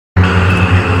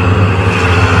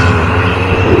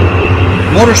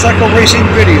Motorcycle Racing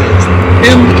Videos,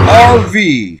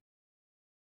 MRV.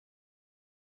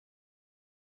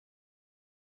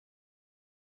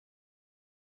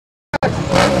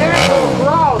 Daniel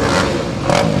Crouse,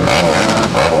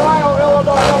 Ohio,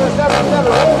 Illinois, number 77,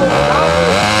 Holden Conder.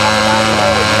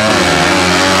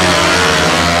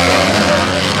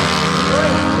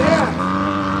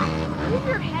 Move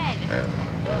your head.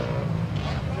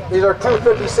 These are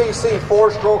 250cc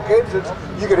four-stroke engines.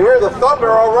 You can hear the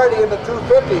thunder already in the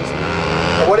 250s.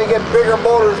 And when you get bigger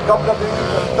motors coming up, the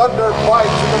Thunder bikes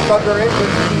and the Thunder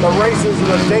engines, the races and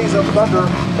the days of thunder.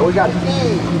 And we got E,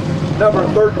 number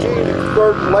 13 in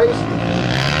third place.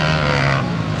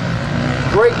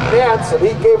 Drake Nantz, and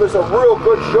he gave us a real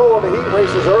good show in the heat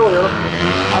races earlier.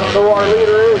 I don't know who our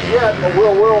leader is yet, but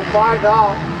we'll find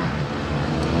out.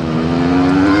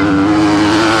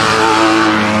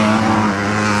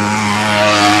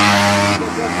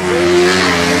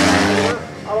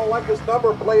 I don't like this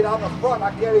number plate on the front.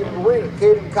 I can't even read it.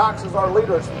 Cayden Cox is our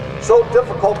leader. It's so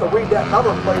difficult to read that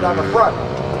number plate on the front.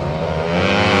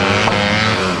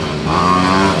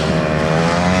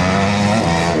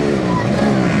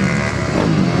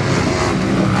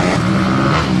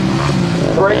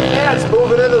 Drake Nantz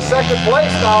moving into second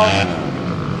place now.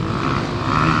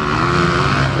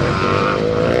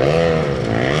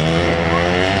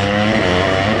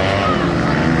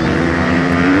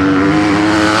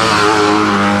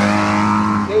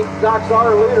 Cayden Cox,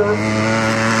 our leader.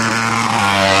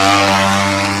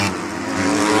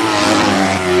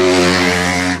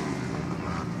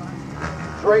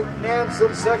 Drake Nantz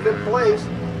in second place.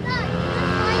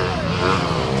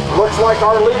 Looks like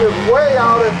our leader's way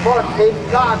out in front. Cayden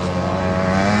Cox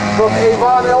from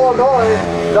Avon, Illinois,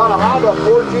 down a Honda,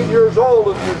 14 years old,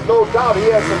 and there's no doubt he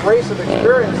has some racing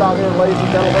experience out here, ladies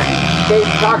and gentlemen.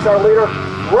 Cayden Cox, our leader,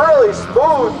 really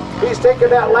smooth. He's taking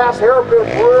that last hairpin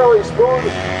really smooth,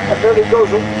 and then he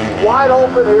goes wide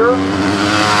open here. And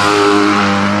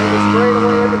straight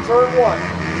away into turn one.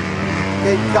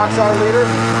 Cayden Cox, our leader.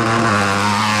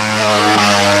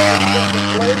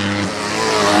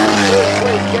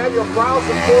 Daniel Crouse,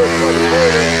 of course, for the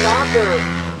Holden Conder.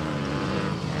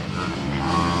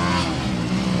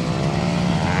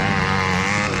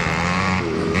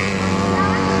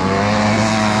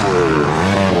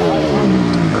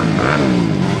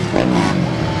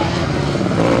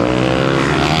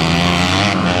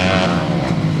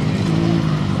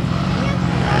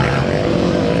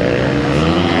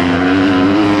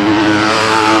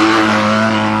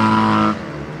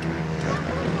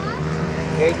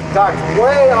 Cayden Cox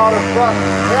way out in front,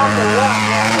 half a lap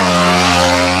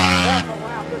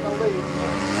in the lead.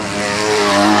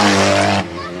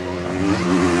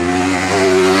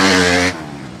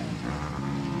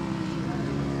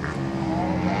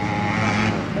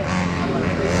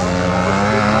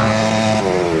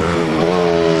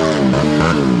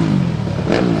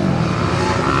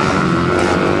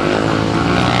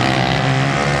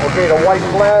 Okay, the white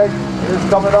flag is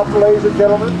coming up, ladies and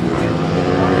gentlemen.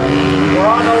 We're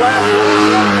on the left.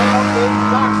 Cayden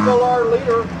Cox still our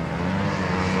leader.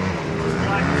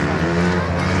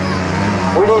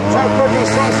 We need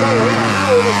 250cc heat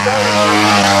 2 in the starting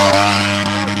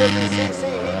gate. 250cc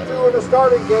heat 2 in the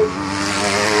starting gate.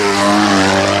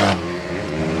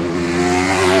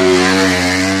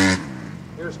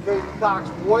 Here's Cayden Cox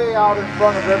way out in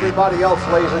front of everybody else,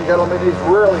 ladies and gentlemen. He's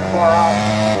really far out.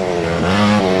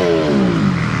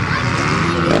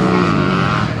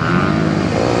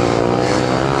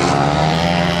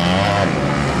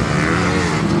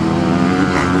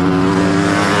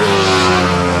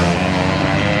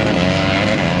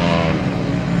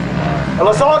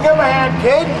 Let's all give him a hand.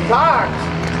 Cayden Cox.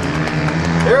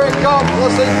 Here he comes.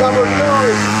 Let's see number 2.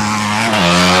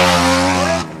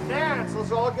 Nantz.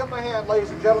 Let's all give him a hand,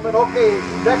 ladies and gentlemen. Okay,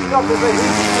 next up is a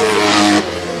heat.